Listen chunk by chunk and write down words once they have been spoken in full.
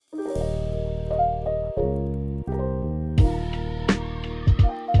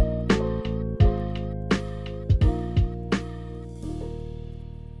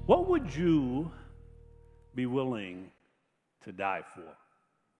would you be willing to die for?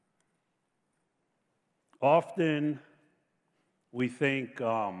 Often we think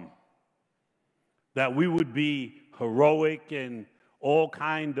that we would be heroic in all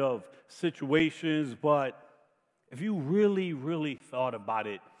kind of situations, but if you really, really thought about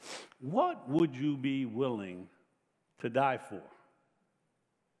it, what would you be willing to die for?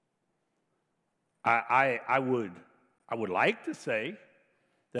 I would like to say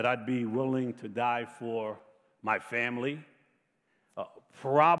that I'd be willing to die for my family.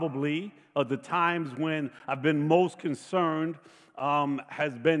 Probably the times when I've been most concerned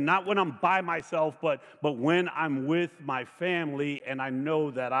has been not when I'm by myself, but when I'm with my family and I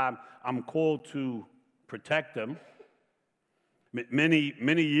know that I'm called to protect them.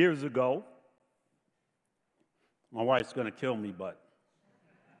 Many years ago, my wife's going to kill me, but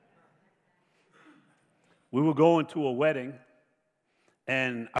we were going to a wedding,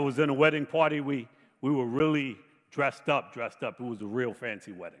 and I was in a wedding party. We were really dressed up. It was a real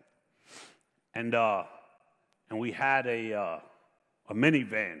fancy wedding. And we had a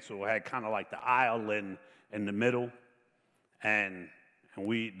minivan, so it had kind of like the aisle in the middle. And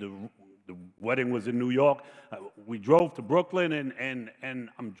the wedding was in New York. We drove to Brooklyn, and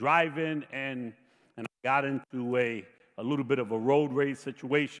I'm driving, and I got into a little bit of a road rage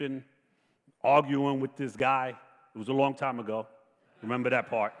situation, arguing with this guy. It was a long time ago. Remember that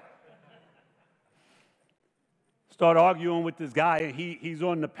part? Start arguing with this guy, and he's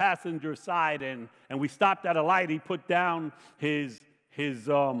on the passenger side, and we stopped at a light. He put down his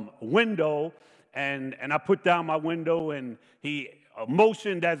window, and I put down my window, and he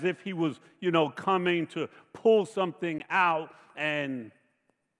motioned as if he was, coming to pull something out. And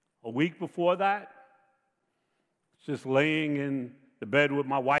a week before that, just laying in the bed with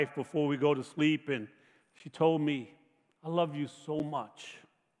my wife before we go to sleep, and she told me, "I love you so much.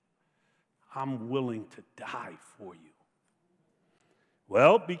 I'm willing to die for you."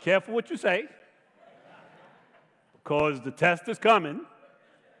 Well, be careful what you say, because the test is coming.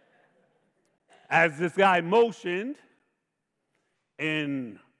 As this guy motioned,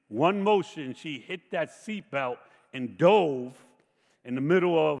 in one motion, she hit that seatbelt and dove in the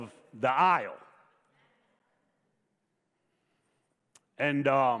middle of the aisle. And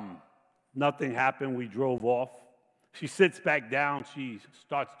nothing happened. We drove off. She sits back down. She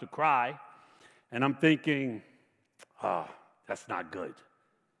starts to cry. And I'm thinking, that's not good.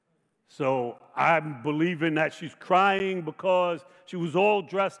 So I'm believing that she's crying because she was all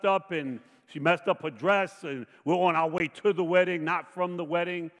dressed up and she messed up her dress, and we're on our way to the wedding, not from the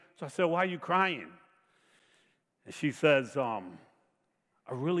wedding. So I said, "Why are you crying?" And she says, "I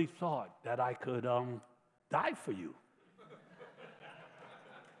really thought that I could die for you."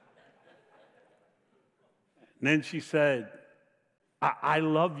 And then she said, I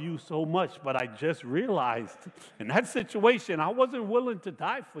love you so much, but I just realized in that situation, I wasn't willing to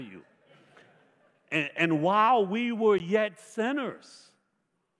die for you. And while we were yet sinners,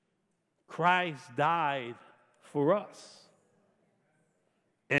 Christ died for us.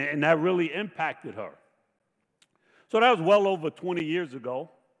 And that really impacted her. So that was well over 20 years ago.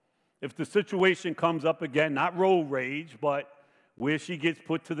 If the situation comes up again, not road rage, but where she gets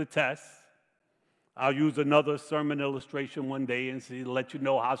put to the test, I'll use another sermon illustration one day and let you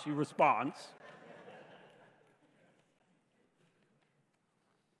know how she responds.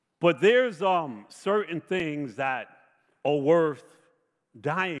 But there's certain things that are worth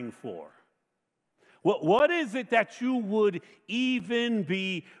dying for. What is it that you would even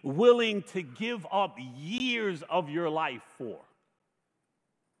be willing to give up years of your life for?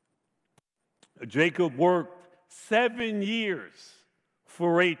 Jacob worked 7 years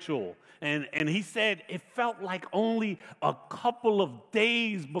for Rachel. And he said, it felt like only a couple of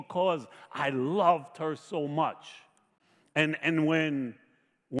days because I loved her so much. And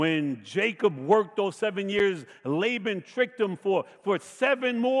when Jacob worked those 7 years, Laban tricked him for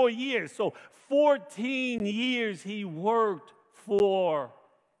 7 more years. So 14 years he worked for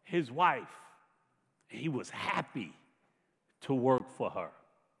his wife. He was happy to work for her.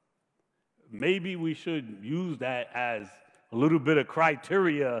 Maybe we should use that as a little bit of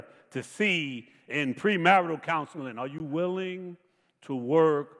criteria to see in premarital counseling. Are you willing to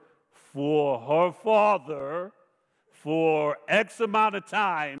work for her father for X amount of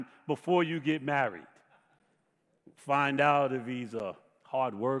time before you get married? Find out if he's a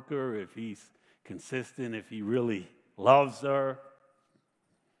hard worker, if he's consistent, if he really loves her.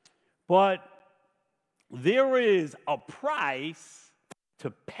 But there is a price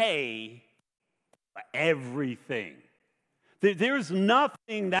to pay for everything. There's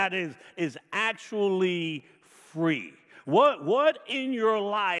nothing that is actually free. What in your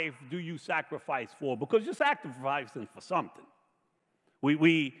life do you sacrifice for? Because you're sacrificing for something.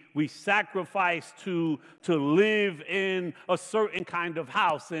 We sacrifice to live in a certain kind of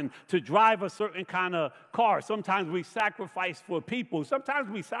house and to drive a certain kind of car. Sometimes we sacrifice for people. Sometimes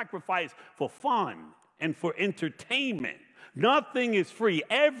we sacrifice for fun and for entertainment. Nothing is free.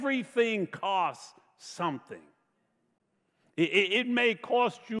 Everything costs something. It may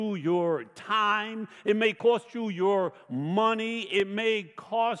cost you your time. It may cost you your money. It may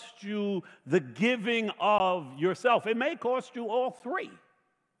cost you the giving of yourself. It may cost you all three.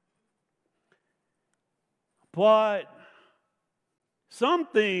 But some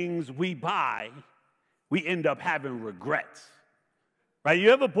things we buy, we end up having regrets. Right?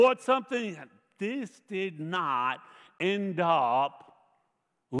 You ever bought something? This did not end up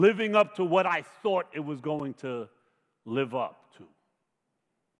living up to what I thought it was going to live up to.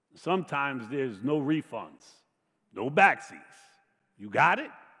 Sometimes there's no refunds, no backseats. You got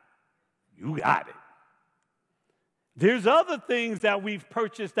it? You got it. There's other things that we've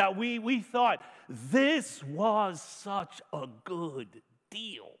purchased that we thought, this was such a good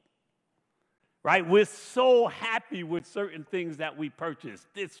deal. Right? We're so happy with certain things that we purchased.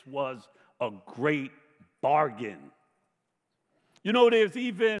 This was a great bargain. You know, there's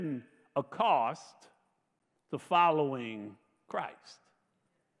even a cost to following Christ.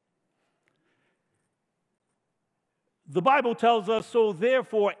 The Bible tells us, so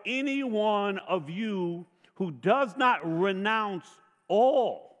therefore, any one of you who does not renounce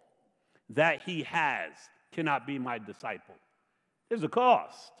all that he has cannot be my disciple. There's a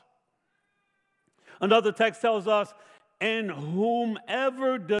cost. Another text tells us, and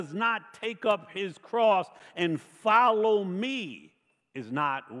whomever does not take up his cross and follow me is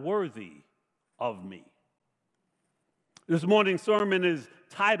not worthy of me. This morning's sermon is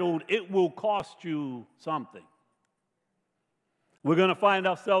titled, It Will Cost You Something. We're going to find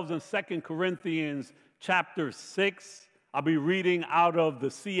ourselves in 2 Corinthians chapter 6. I'll be reading out of the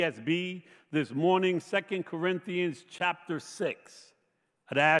CSB this morning, 2 Corinthians chapter 6.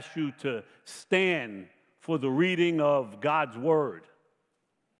 I'd ask you to stand for the reading of God's word.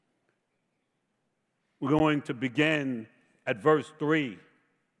 We're going to begin at verse 3.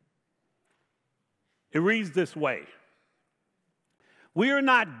 It reads this way. We are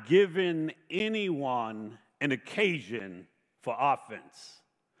not giving anyone an occasion for offense,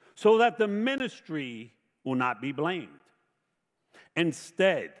 so that the ministry will not be blamed.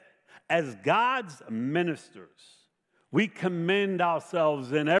 Instead, as God's ministers, we commend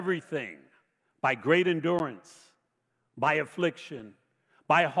ourselves in everything by great endurance, by affliction,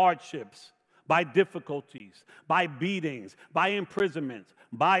 by hardships, by difficulties, by beatings, by imprisonments,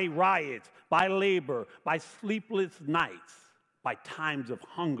 by riots, by labor, by sleepless nights, by times of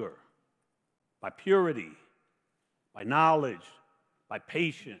hunger, by purity, by knowledge, by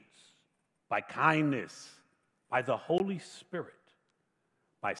patience, by kindness, by the Holy Spirit,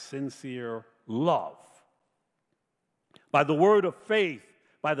 by sincere love, by the word of faith,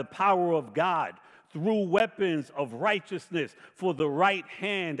 by the power of God, through weapons of righteousness for the right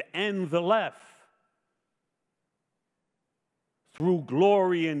hand and the left, through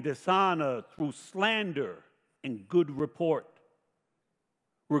glory and dishonor, through slander and good report,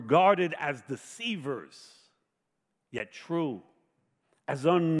 regarded as deceivers, yet true, as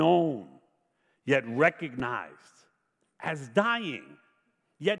unknown, yet recognized, as dying,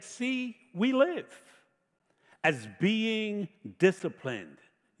 yet see we live, as being disciplined,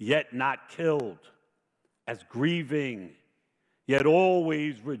 yet not killed, as grieving, yet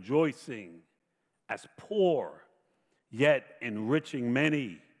always rejoicing, as poor, yet enriching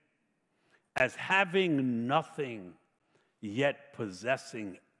many, as having nothing, yet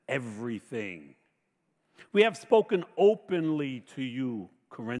possessing everything. We have spoken openly to you,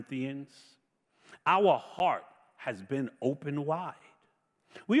 Corinthians. Our heart has been open wide.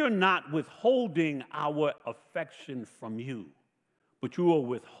 We are not withholding our affection from you, but you are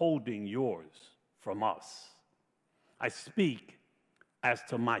withholding yours from us. I speak as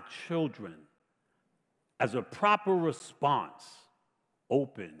to my children. As a proper response,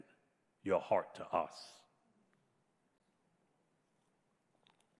 open your heart to us.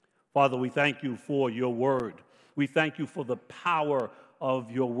 Father, we thank you for your word. We thank you for the power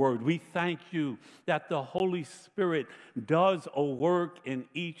of your word. We thank you that the Holy Spirit does a work in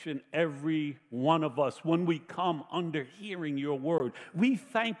each and every one of us when we come under hearing your word. We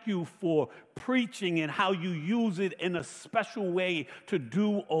thank you for preaching and how you use it in a special way to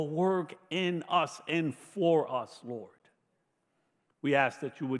do a work in us and for us, Lord. We ask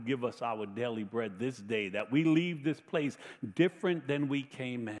that you would give us our daily bread this day, that we leave this place different than we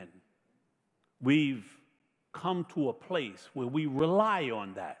came in. We've come to a place where we rely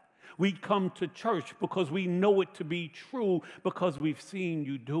on that. We come to church because we know it to be true, because we've seen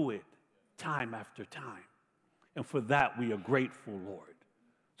you do it time after time. And for that, we are grateful, Lord.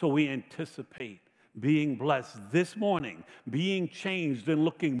 So we anticipate being blessed this morning, being changed and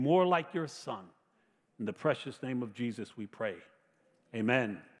looking more like your Son. In the precious name of Jesus, we pray.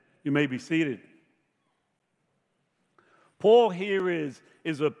 Amen. You may be seated. Paul here is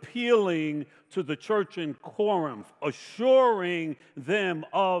appealing to the church in Corinth, assuring them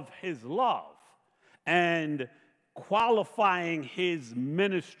of his love and qualifying his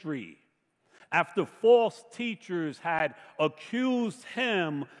ministry after false teachers had accused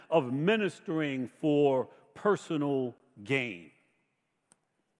him of ministering for personal gain.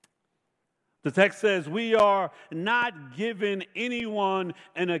 The text says, we are not giving anyone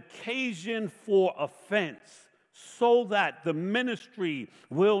an occasion for offense, so that the ministry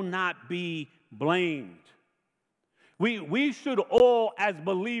will not be blamed. We should all, as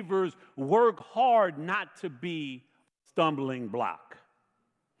believers, work hard not to be a stumbling block.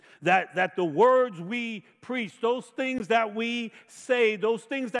 That the words we preach, those things that we say, those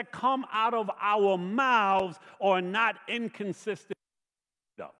things that come out of our mouths are not inconsistent.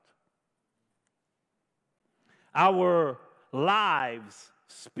 Our lives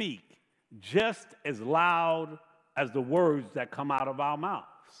speak just as loud as the words that come out of our mouths.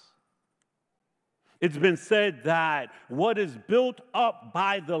 It's been said that what is built up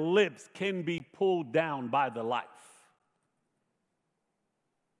by the lips can be pulled down by the life.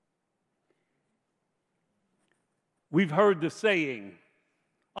 We've heard the saying,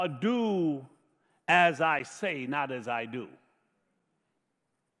 do as I say, not as I do.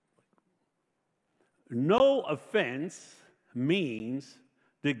 No offense means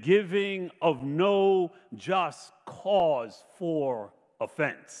the giving of no just cause for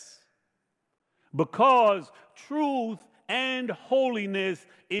offense, because truth and holiness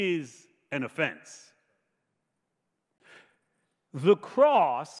is an offense. The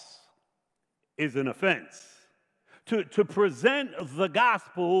cross is an offense. To present the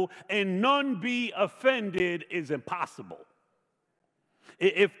gospel and none be offended is impossible.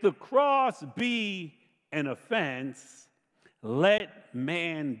 If the cross be an offense, let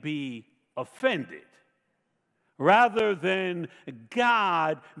man be offended, rather than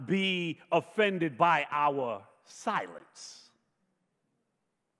God be offended by our silence.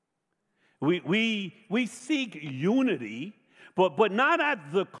 We seek unity, but not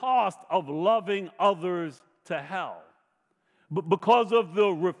at the cost of loving others to hell, but because of the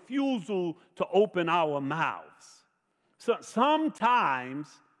refusal to open our mouths. So sometimes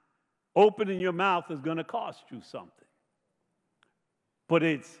opening your mouth is going to cost you something, but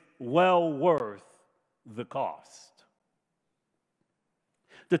it's well worth the cost.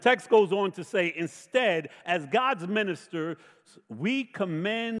 The text goes on to say, instead, as God's ministers, we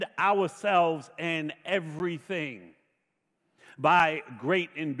commend ourselves in everything by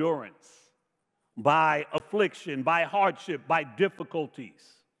great endurance, by affliction, by hardship, by difficulties.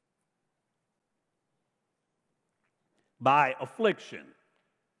 By affliction,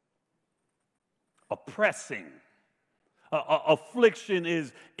 oppressing. Affliction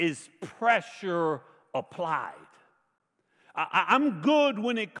is pressure applied. I'm good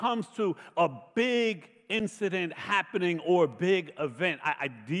when it comes to a big incident happening or a big event. I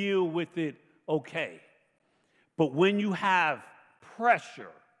deal with it okay. But when you have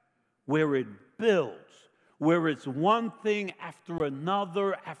pressure where it builds, where it's one thing after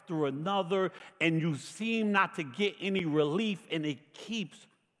another, and you seem not to get any relief, and it keeps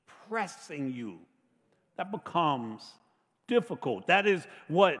pressing you, that becomes difficult. That is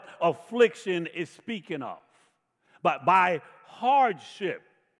what affliction is speaking of. But by hardship,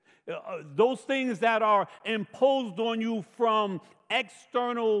 those things that are imposed on you from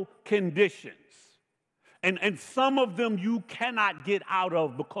external conditions, and some of them you cannot get out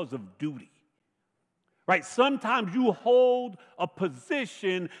of because of duty. Right? Sometimes you hold a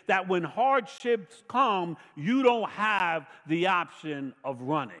position that when hardships come, you don't have the option of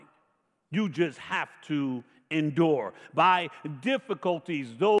running. You just have to endure. By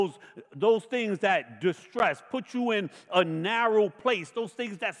difficulties, those things that distress, put you in a narrow place, those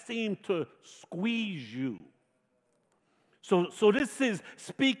things that seem to squeeze you. So this is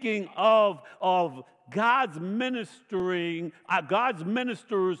speaking of God's ministers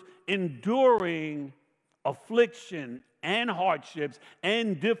enduring affliction and hardships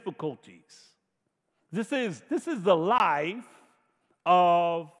and difficulties. This is the life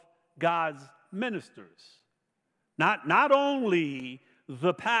of God's ministers. Not only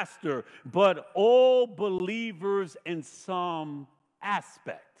the pastor, but all believers in some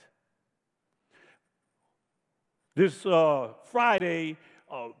aspect. This Friday,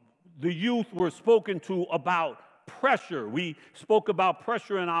 the youth were spoken to about pressure. We spoke about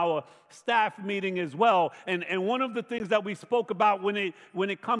pressure in our staff meeting as well. And one of the things that we spoke about when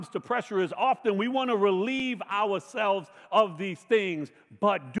it comes to pressure is often we want to relieve ourselves of these things,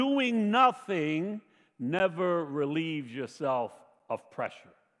 but doing nothing never relieves yourself of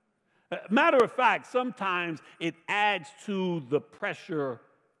pressure. Matter of fact, sometimes it adds to the pressure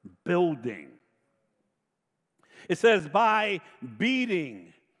building. It says, by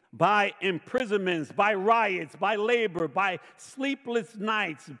beating, by imprisonments, by riots, by labor, by sleepless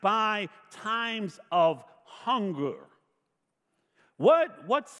nights, by times of hunger.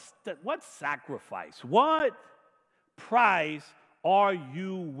 What sacrifice, what price are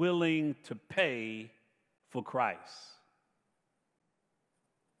you willing to pay for Christ?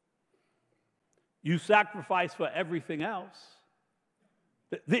 You sacrifice for everything else.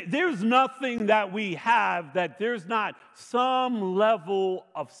 There's nothing that we have that there's not some level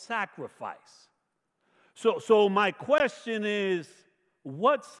of sacrifice. So my question is,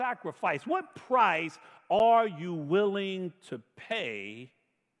 what sacrifice, what price are you willing to pay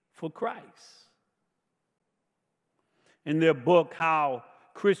for Christ? In their book, How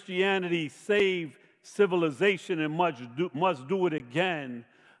Christianity Saved Civilization and Must Do It Again,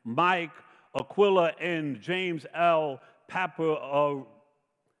 Mike Aquila and James L.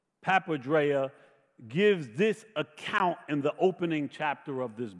 Papadrea gives this account in the opening chapter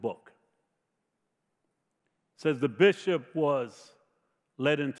of this book. It says the bishop was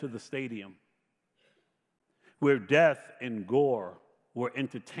led into the stadium where death and gore were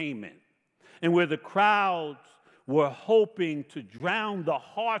entertainment, and where the crowds were hoping to drown the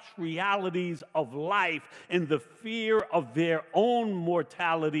harsh realities of life in the fear of their own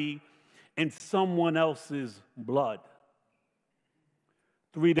mortality and someone else's blood.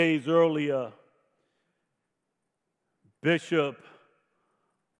 3 days earlier, Bishop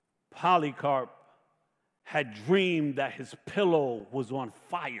Polycarp had dreamed that his pillow was on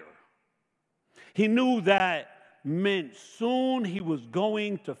fire. He knew that meant soon he was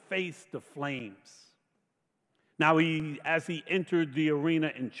going to face the flames. Now, as he entered the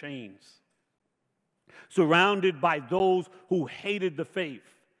arena in chains, surrounded by those who hated the faith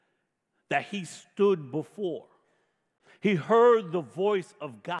that he stood before, he heard the voice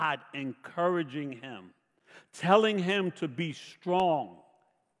of God encouraging him, telling him to be strong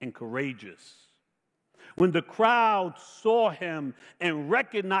and courageous. When the crowd saw him and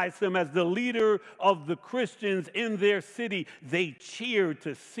recognized him as the leader of the Christians in their city, they cheered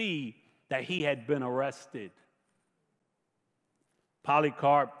to see that he had been arrested.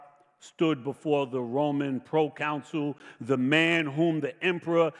 Polycarp stood before the Roman proconsul, the man whom the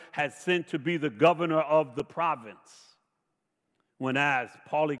emperor had sent to be the governor of the province. When asked,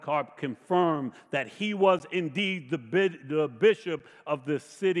 Polycarp confirmed that he was indeed the bishop of the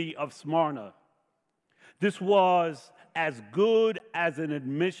city of Smyrna. This was as good as an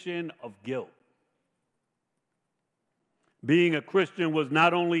admission of guilt. Being a Christian was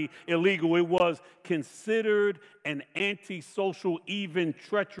not only illegal, it was considered an antisocial, even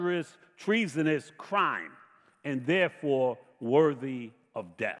treacherous, treasonous crime, and therefore worthy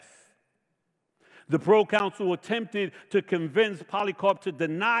of death. The proconsul attempted to convince Polycarp to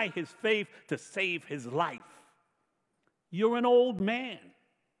deny his faith to save his life. "You're an old man,"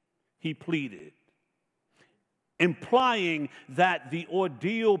 he pleaded, implying that the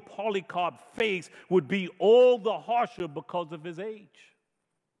ordeal Polycarp faced would be all the harsher because of his age.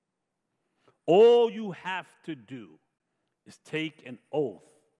 "All you have to do is take an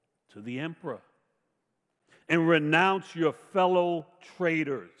oath to the emperor and renounce your fellow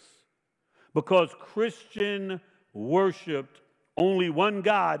traitors. Because Christian worshiped only one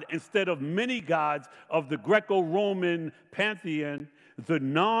God instead of many gods of the Greco-Roman pantheon, the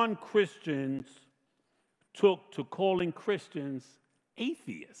non-Christians took to calling Christians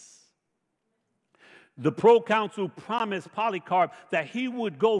atheists." The proconsul promised Polycarp that he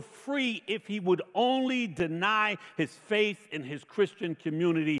would go free if he would only deny his faith in his Christian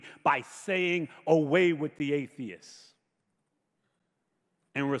community by saying, "Away with the atheists."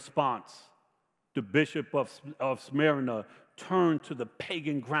 In response, the bishop of Smyrna turned to the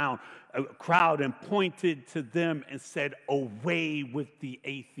pagan crowd and pointed to them and said, "Away with the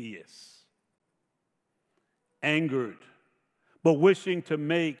atheists." Angered, but wishing to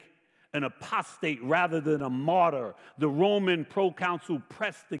make an apostate rather than a martyr, the Roman proconsul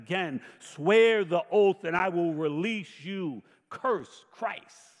pressed again, "Swear the oath and I will release you. Curse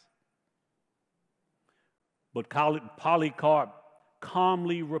Christ." But Polycarp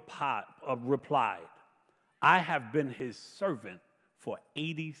calmly replied, "I have been his servant for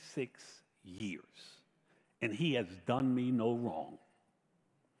 86 years, and he has done me no wrong.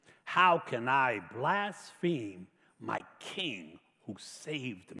 How can I blaspheme my king who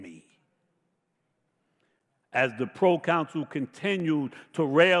saved me? As the proconsul continued to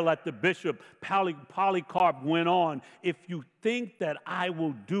rail at the bishop, Polycarp went on, "If you think that I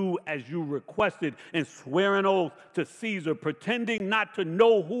will do as you requested and swear an oath to Caesar, pretending not to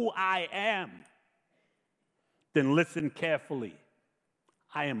know who I am, then listen carefully.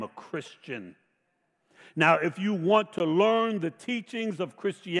 I am a Christian. Now, if you want to learn the teachings of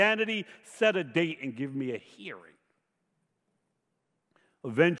Christianity, set a date and give me a hearing."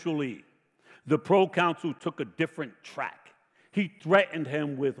 Eventually, the proconsul took a different track. He threatened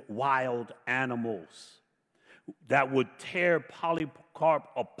him with wild animals that would tear Polycarp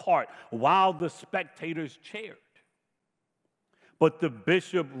apart while the spectators cheered. But the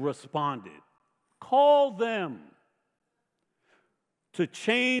bishop responded, "Call them. To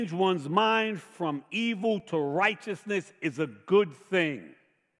change one's mind from evil to righteousness is a good thing.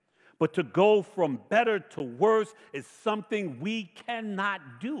 But to go from better to worse is something we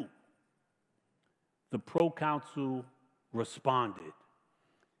cannot do." The proconsul responded,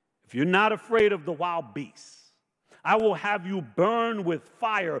 "If you're not afraid of the wild beasts, I will have you burn with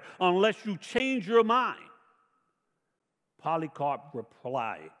fire unless you change your mind." Polycarp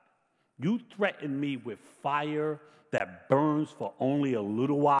replied, "You threaten me with fire that burns for only a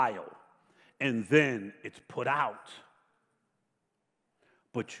little while, and then it's put out.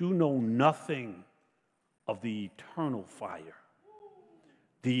 But you know nothing of the eternal fire,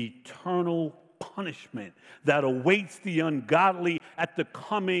 the eternal punishment that awaits the ungodly at the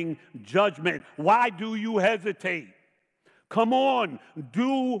coming judgment. Why do you hesitate? Come on,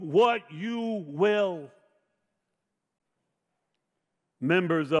 do what you will."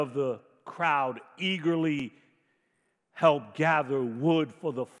 Members of the crowd eagerly helped gather wood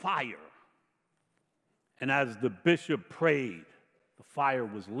for the fire. And as the bishop prayed, the fire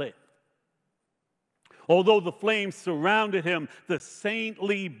was lit. Although the flames surrounded him, the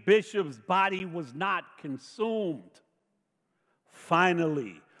saintly bishop's body was not consumed.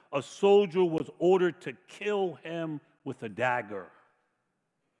 Finally, a soldier was ordered to kill him with a dagger.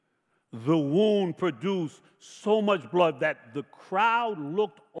 The wound produced so much blood that the crowd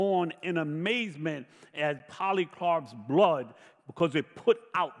looked on in amazement at Polycarp's blood because it put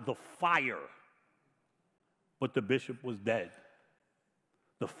out the fire. But the bishop was dead.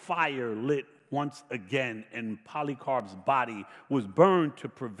 The fire lit once again, and Polycarp's body was burned to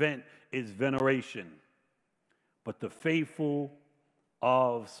prevent its veneration. But the faithful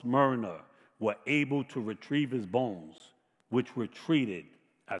of Smyrna were able to retrieve his bones, which were treated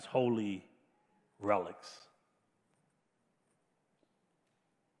as holy relics.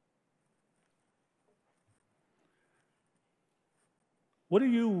 What are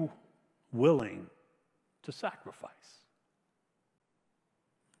you willing to sacrifice?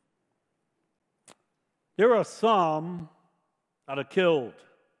 There are some that are killed.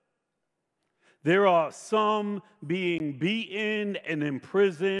 There are some being beaten and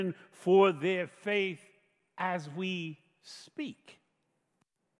imprisoned for their faith as we speak.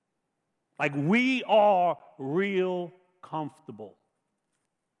 Like we are real comfortable.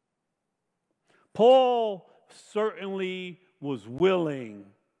 Paul certainly was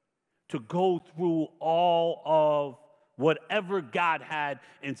willing to go through all of whatever God had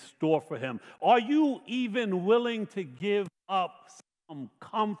in store for him. Are you even willing to give up some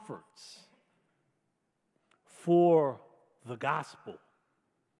comforts for the gospel?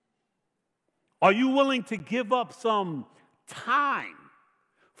 Are you willing to give up some time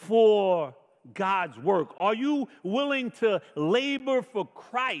for God's work? Are you willing to labor for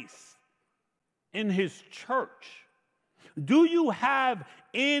Christ in his church? Do you have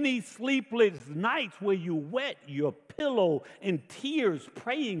any sleepless nights where you wet your pillow in tears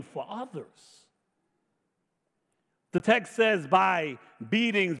praying for others? The text says by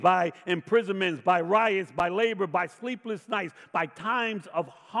beatings, by imprisonments, by riots, by labor, by sleepless nights, by times of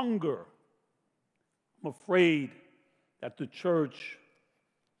hunger. I'm afraid that the church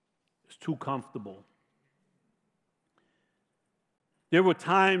is too comfortable. There were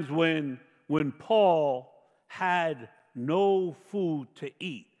times when Paul had no food to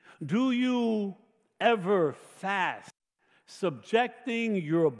eat. Do you ever fast, subjecting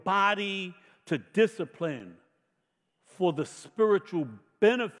your body to discipline for the spiritual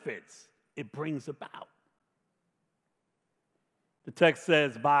benefits it brings about? The text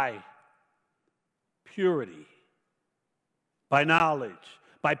says by purity, by knowledge,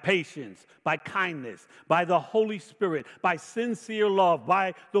 by patience, by kindness, by the Holy Spirit, by sincere love,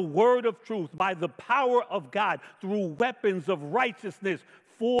 by the word of truth, by the power of God, through weapons of righteousness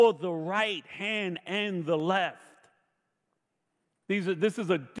for the right hand and the left. This is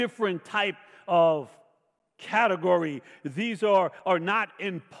a different type of category. These are not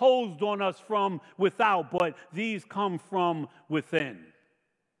imposed on us from without, but these come from within.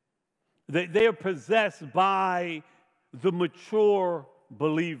 They are possessed by the mature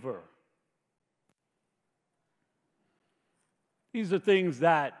believer. These are things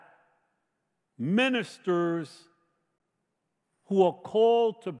that ministers who are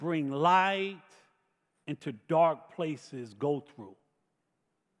called to bring light into dark places go through.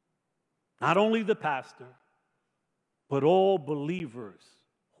 Not only the pastor, but all believers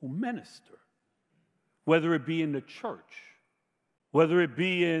who minister, whether it be in the church, whether it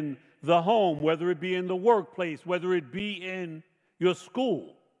be in the home, whether it be in the workplace, whether it be in your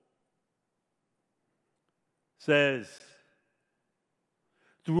school. Says,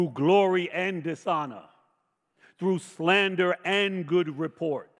 through glory and dishonor, through slander and good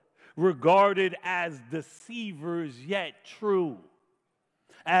report, regarded as deceivers yet true,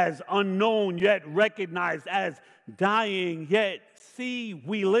 as unknown yet recognized, as dying yet see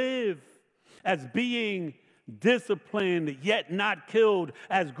we live, as being disciplined yet not killed,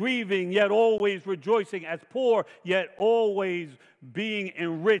 as grieving yet always rejoicing, as poor yet always being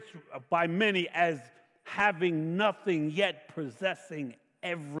enriched by many, as having nothing yet possessing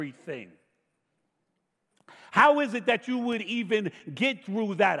everything. How is it that you would even get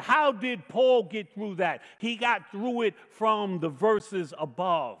through that? How did Paul get through that? He got through it from the verses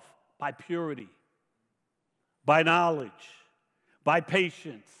above, by purity, by knowledge, by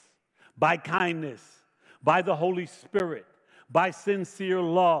patience, by kindness, by the Holy Spirit, by sincere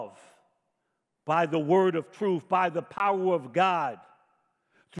love, by the word of truth, by the power of God,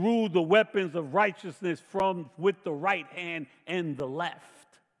 through the weapons of righteousness with the right hand and the left.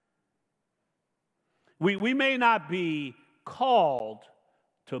 We may not be called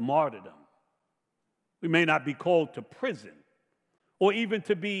to martyrdom. We may not be called to prison or even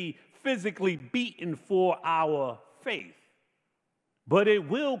to be physically beaten for our faith. But it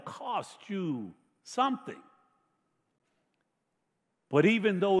will cost you something. But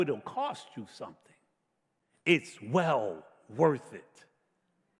even though it'll cost you something, it's well worth it.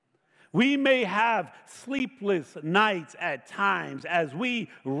 We may have sleepless nights at times as we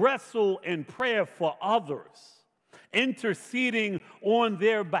wrestle in prayer for others, interceding on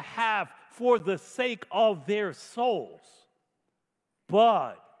their behalf for the sake of their souls.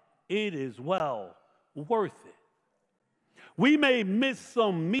 But it is well worth it. We may miss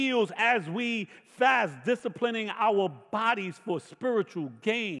some meals as we fast, disciplining our bodies for spiritual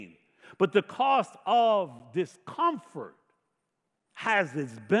gain. But the cost of discomfort has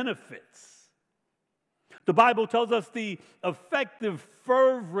its benefits. The Bible tells us the effective,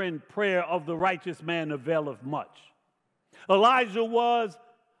 fervent prayer of the righteous man availeth much. Elijah was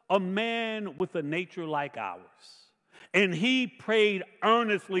a man with a nature like ours. And he prayed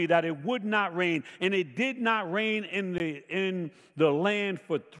earnestly that it would not rain. And it did not rain in the land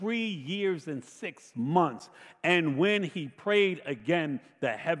for 3 years and 6 months. And when he prayed again,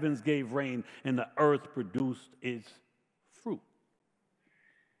 the heavens gave rain and the earth produced its fruit.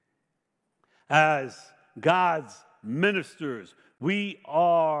 As God's ministers, we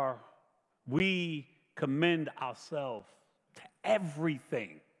commend ourselves to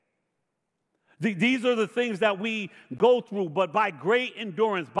everything. These are the things that we go through, but by great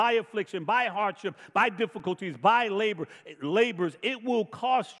endurance, by affliction, by hardship, by difficulties, by labors, it will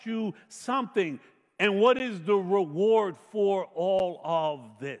cost you something. And what is the reward for all of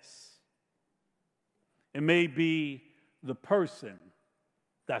this? It may be the person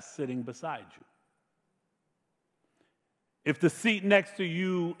that's sitting beside you. If the seat next to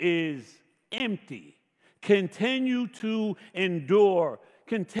you is empty, continue to endure.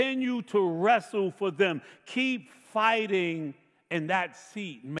 Continue to wrestle for them. Keep fighting, and that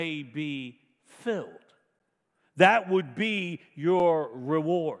seat may be filled. That would be your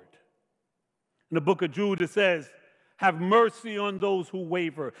reward. In the book of Jude, it says, have mercy on those who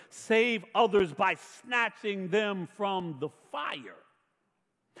waver. Save others by snatching them from the fire.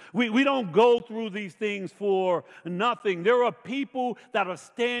 We don't go through these things for nothing. There are people that are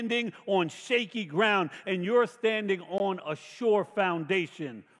standing on shaky ground, and you're standing on a sure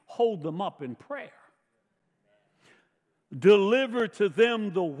foundation. Hold them up in prayer. Deliver to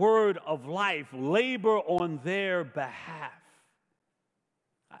them the word of life. Labor on their behalf.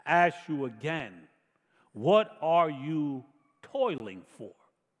 I ask you again, what are you toiling for?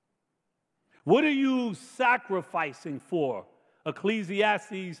 What are you sacrificing for?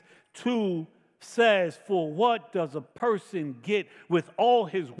 Ecclesiastes 2 says, for what does a person get with all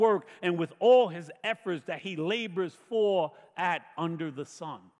his work and with all his efforts that he labors for at under the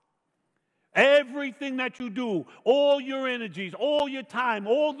sun? Everything that you do, all your energies, all your time,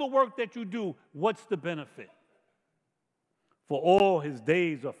 all the work that you do, what's the benefit? For all his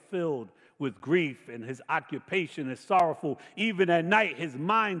days are filled with grief, and his occupation is sorrowful. Even at night, his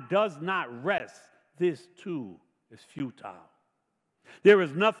mind does not rest. This too is futile. There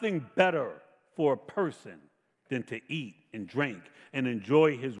is nothing better for a person than to eat and drink and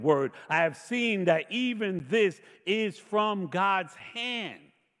enjoy his word. I have seen that even this is from God's hand,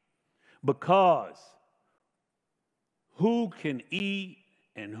 because who can eat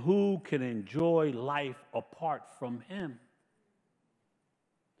and who can enjoy life apart from him?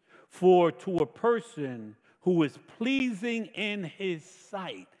 For to a person who is pleasing in his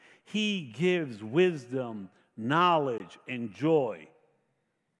sight, he gives wisdom, knowledge, and joy.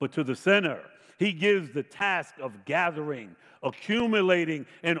 But to the sinner, he gives the task of gathering, accumulating,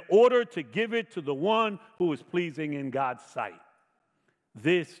 in order to give it to the one who is pleasing in God's sight.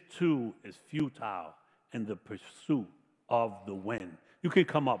 This too is futile in the pursuit of the wind. You can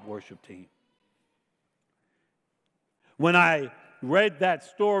come up, worship team. When I read that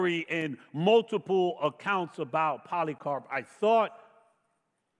story in multiple accounts about Polycarp, I thought,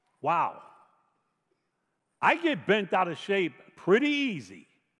 wow, I get bent out of shape pretty easy.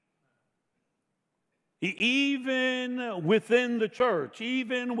 Even within the church,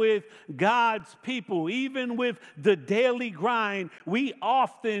 even with God's people, even with the daily grind, we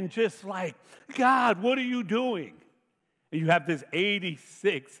often just like, God, what are you doing? And you have this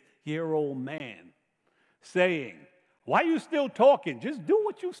 86-year-old man saying, why are you still talking? Just do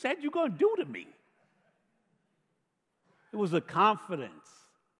what you said you're going to do to me. It was a confidence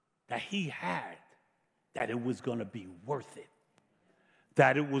that he had that it was going to be worth it,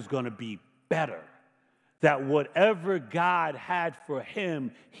 that it was going to be better, that whatever God had for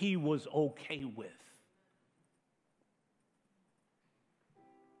him, he was okay with.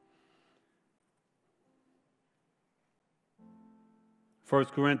 1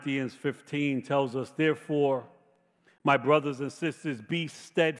 Corinthians 15 tells us, therefore, my brothers and sisters, be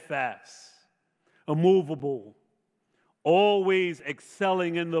steadfast, immovable, always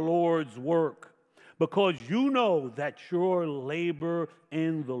excelling in the Lord's work, because you know that your labor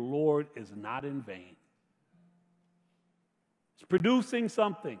in the Lord is not in vain. It's producing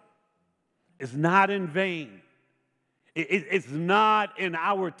something. It's not in vain. It's not in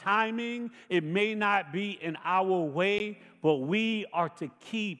our timing. It may not be in our way, but we are to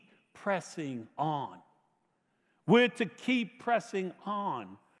keep pressing on. We're to keep pressing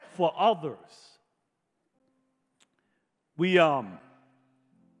on for others. We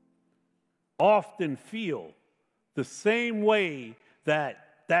often feel the same way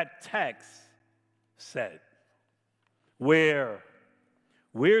that text said, where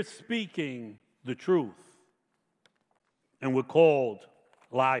we're speaking the truth and we're called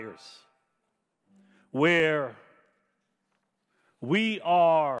liars, where we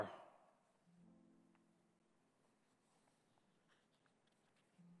are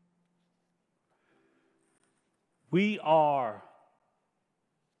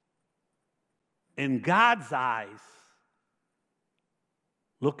in God's eyes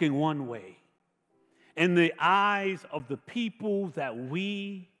looking one way. In the eyes of the people that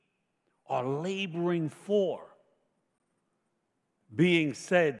we are laboring for, being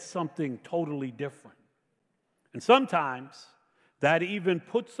said something totally different. And sometimes that even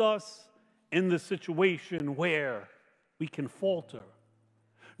puts us in the situation where we can falter.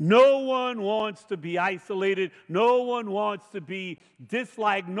 No one wants to be isolated. No one wants to be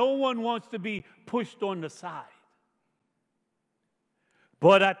disliked. No one wants to be pushed on the side.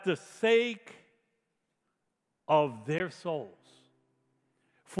 But at the sake of their souls,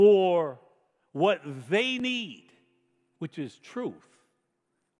 for what they need, which is truth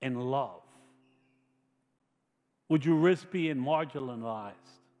and love, would you risk being marginalized?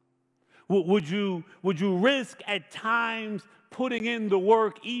 Would you risk at times putting in the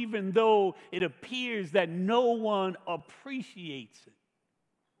work even though it appears that no one appreciates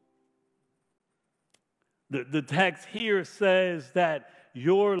it? The text here says that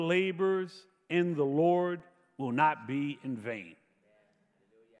your labors in the Lord will not be in vain.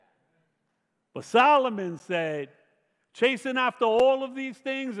 But Solomon said, chasing after all of these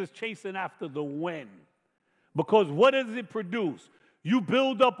things is chasing after the wind. Because what does it produce? You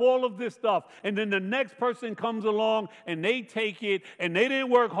build up all of this stuff, and then the next person comes along, and they take it, and they didn't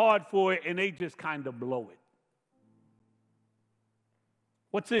work hard for it, and they just kind of blow it.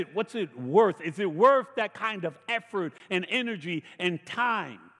 What's it worth? Is it worth that kind of effort and energy and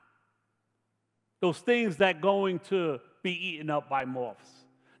time Those things that going to be eaten up by moths,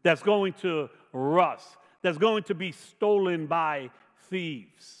 that's going to rust, that's going to be stolen by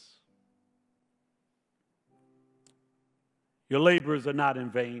thieves. Your labors are not in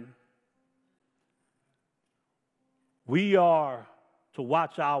vain. We are to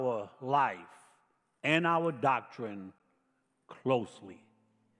watch our life and our doctrine closely.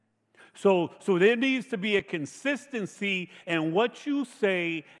 So there needs to be a consistency in what you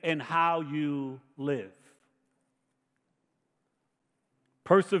say and how you live.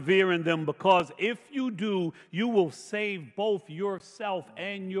 Persevere in them, because if you do, you will save both yourself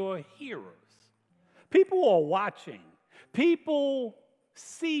and your hearers. People are watching. People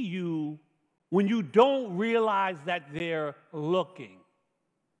see you when you don't realize that they're looking.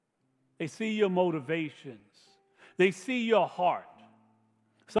 They see your motivations. They see your heart.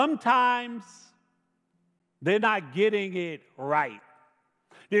 Sometimes they're not getting it right.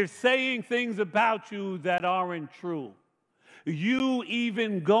 They're saying things about you that aren't true. You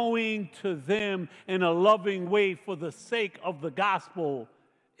even going to them in a loving way for the sake of the gospel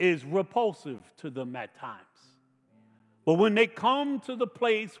is repulsive to them at times. But when they come to the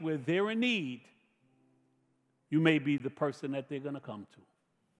place where they're in need, you may be the person that they're going to come to.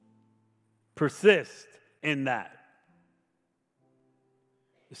 Persist in that.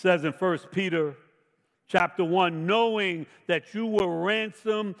 It says in 1 Peter chapter 1, knowing that you were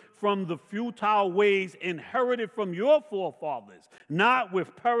ransomed from the futile ways inherited from your forefathers, not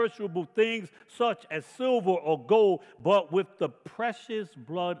with perishable things such as silver or gold, but with the precious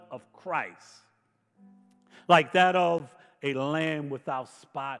blood of Christ, like that of a lamb without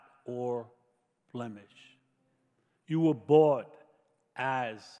spot or blemish. You were bought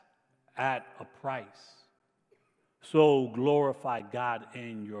as at a price. So glorify God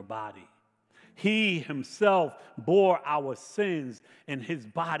in your body. He himself bore our sins in his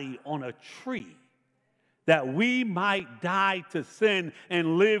body on a tree, that we might die to sin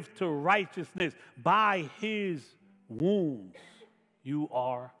and live to righteousness. By his wounds you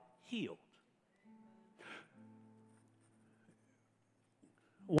are healed.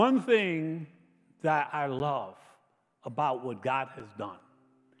 One thing that I love about what God has done,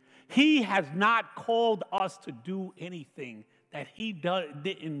 he has not called us to do anything that he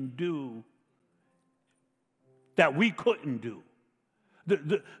didn't do, that we couldn't do.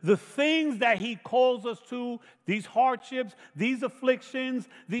 The things that he calls us to, these hardships, these afflictions,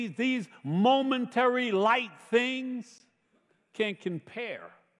 these momentary light things, can't compare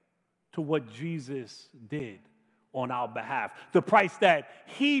to what Jesus did on our behalf, the price that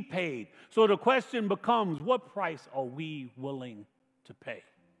he paid. So the question becomes, what price are we willing to pay?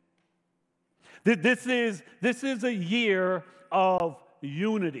 This is a year of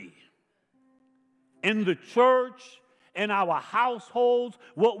unity in the church, in our households,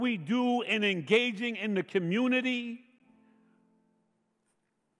 what we do in engaging in the community.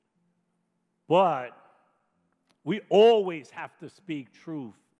 But we always have to speak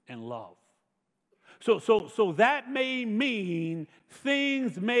truth and love. So that may mean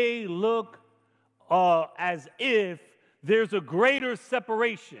things may look as if there's a greater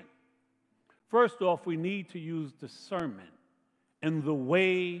separation. First off, we need to use discernment in the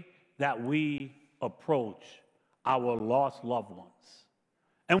way that we approach our lost loved ones.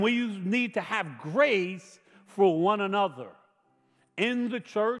 And we need to have grace for one another in the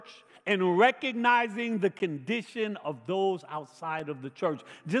church and recognizing the condition of those outside of the church.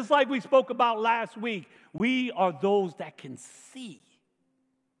 Just like we spoke about last week, we are those that can see.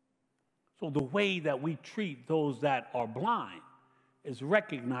 So the way that we treat those that are blind is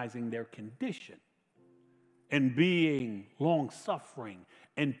recognizing their condition and being long-suffering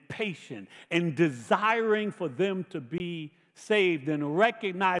and patient and desiring for them to be saved, and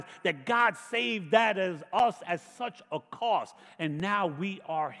recognize that God saved that as us as such a cost, and now we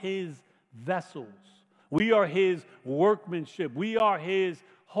are his vessels. We are his workmanship. We are his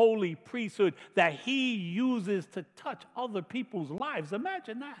holy priesthood that he uses to touch other people's lives.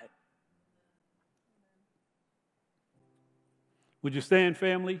 Imagine that. Would you stand,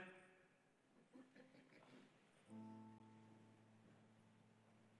 family?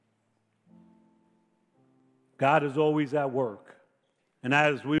 God is always at work. And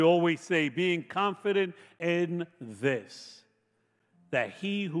as we always say, being confident in this, that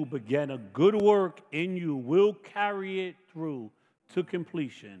he who began a good work in you will carry it through to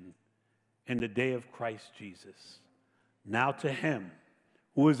completion in the day of Christ Jesus. Now to him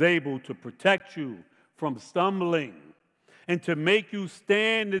who is able to protect you from stumbling and to make you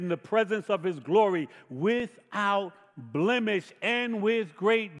stand in the presence of his glory without blemish and with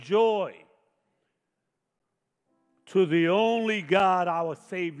great joy. To the only God, our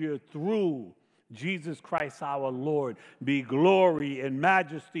Savior, through Jesus Christ our Lord, be glory and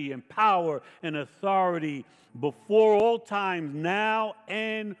majesty and power and authority before all times, now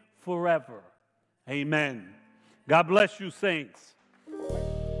and forever. Amen. God bless you, saints.